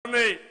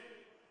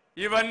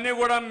ఇవన్నీ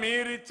కూడా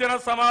మీరిచ్చిన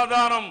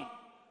సమాధానం,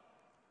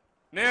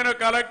 నేను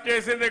కలెక్ట్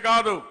చేసింది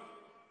కాదు.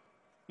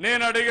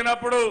 నేను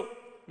అడిగినప్పుడు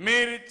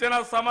మీరిచ్చిన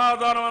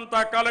సమాధానం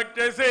అంతా కలెక్ట్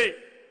చేసి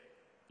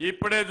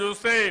ఇప్పుడే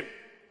చూస్తే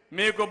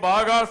మీకు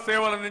బాగా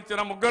సేవలు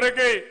అందించిన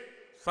ముగ్గురికి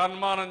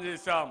సన్మానం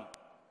చేశాం.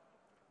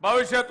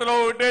 భవిష్యత్తులో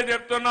ఒకటే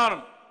చెప్తున్నాను,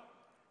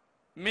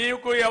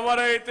 మీకు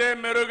ఎవరైతే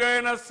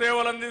మెరుగైన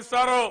సేవలు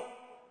అందిస్తారో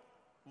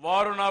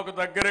వారు నాకు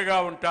దగ్గరగా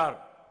ఉంటారు,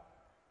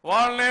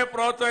 వాళ్ళనే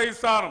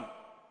ప్రోత్సహిస్తాను.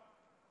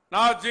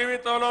 నా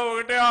జీవితంలో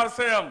ఒకటే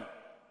ఆశయం,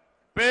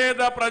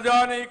 పేద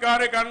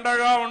ప్రజానీకానికి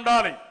అండగా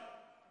ఉండాలి.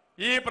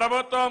 ఈ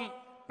ప్రభుత్వం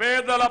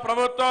పేదల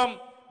ప్రభుత్వం.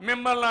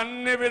 మిమ్మల్ని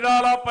అన్ని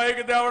విధాలా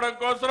పైకి తేవడం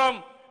కోసం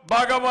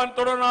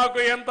భగవంతుడు నాకు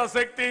ఎంత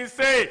శక్తి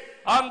ఇస్తే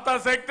అంత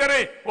శక్తిని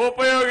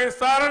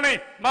ఉపయోగిస్తారని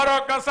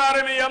మరొకసారి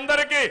మీ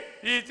అందరికీ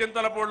ఈ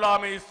చింతలపూడిలో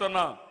హామీ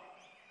ఇస్తున్నా.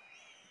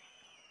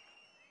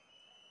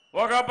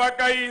 ఒక పక్క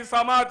ఈ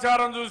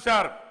సమాచారం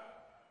చూశారు,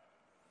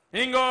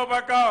 ఇంకో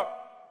పక్క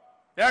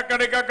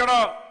ఎక్కడికక్కడ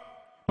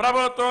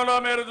ప్రభుత్వంలో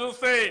మీరు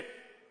చూస్తే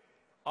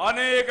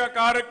అనేక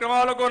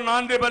కార్యక్రమాలకు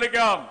నాంది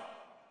పలికాం.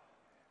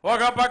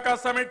 ఒక పక్క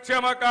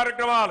సంక్షేమ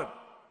కార్యక్రమాలు,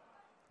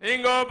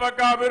 ఇంకో పక్క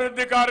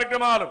అభివృద్ధి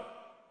కార్యక్రమాలు.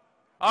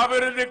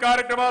 అభివృద్ధి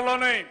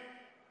కార్యక్రమాల్లోనే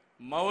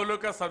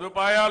మౌలిక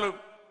సదుపాయాలు,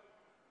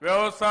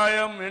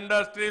 వ్యవసాయం,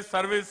 ఇండస్ట్రీ,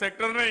 సర్వీస్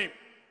సెక్టర్ని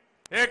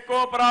ఎక్కువ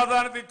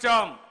ప్రాధాన్యత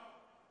ఇచ్చాం.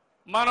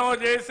 మనం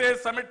చేసే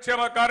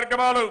సంక్షేమ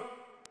కార్యక్రమాలు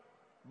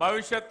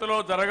భవిష్యత్తులో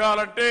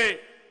జరగాలంటే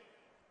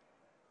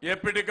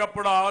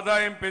ఎప్పటికప్పుడు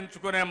ఆదాయం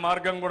పెంచుకునే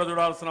మార్గం కూడా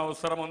చూడాల్సిన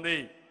అవసరం ఉంది.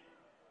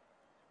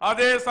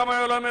 అదే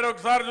సమయంలో మీరు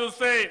ఒకసారి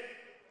చూస్తే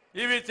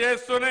ఇవి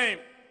చేస్తూనే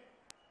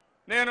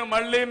నేను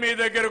మళ్ళీ మీ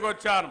దగ్గరకు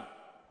వచ్చాను.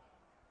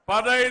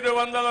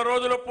 1500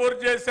 రోజులు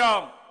పూర్తి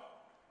చేశాం.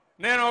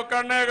 నేను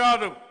ఒక్కడనే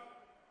కాదు,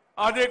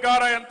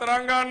 అధికార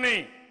యంత్రాంగాన్ని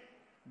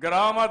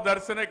గ్రామ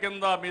దర్శిని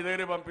కింద మీ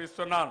దగ్గర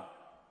పంపిస్తున్నాను.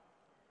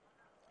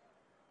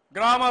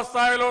 గ్రామ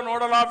స్థాయిలో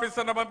నోడల్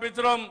ఆఫీసర్ని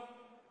పంపించడం,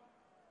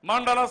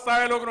 మండల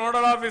స్థాయిలో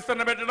నోడల్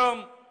ఆఫీసర్ని పెట్టడం,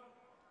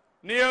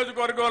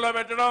 నియోజకవర్గంలో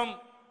పెట్టడం,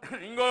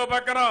 ఇంకో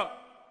పక్కన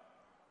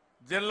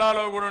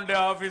జిల్లాలో కూడా ఉండే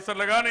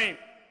ఆఫీసర్లు కానీ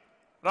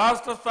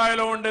రాష్ట్ర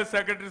స్థాయిలో ఉండే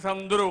సెక్రటరీస్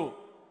అందరూ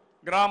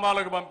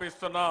గ్రామాలకు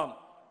పంపిస్తున్నాం.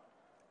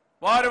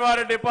 వారి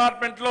వారి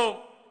డిపార్ట్మెంట్లో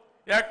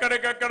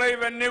ఎక్కడికక్కడ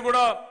ఇవన్నీ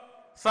కూడా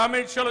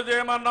సమీక్షలు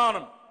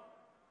చేయమన్నాను.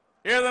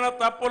 ఏదైనా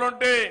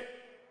తప్పులుంటే,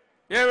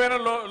 ఏవైనా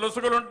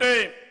లొసుగులుంటే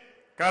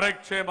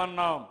కరెక్ట్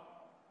చేయమన్నాం.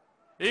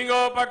 ఇంకో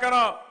పక్కన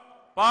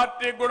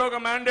పార్టీకి కూడా ఒక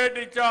మ్యాండేట్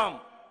ఇచ్చాం.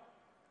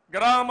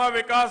 గ్రామ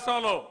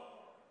వికాసంలో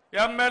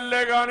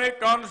ఎమ్మెల్యే కానీ,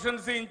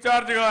 కాన్స్టిట్యున్సీ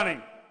ఇన్ఛార్జ్ కానీ,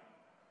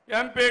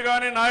 ఎంపీ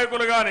కానీ,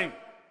 నాయకులు కానీ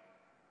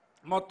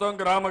మొత్తం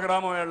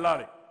గ్రామం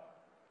వెళ్ళాలి.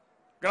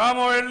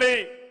 గ్రామం వెళ్ళి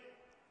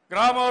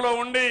గ్రామంలో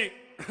ఉండి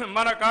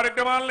మన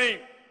కార్యక్రమాల్ని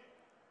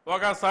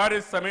ఒకసారి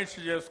సమీక్ష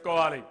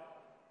చేసుకోవాలి.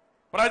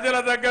 ప్రజల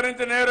దగ్గర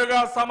నుంచి నేరుగా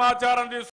సమాచారం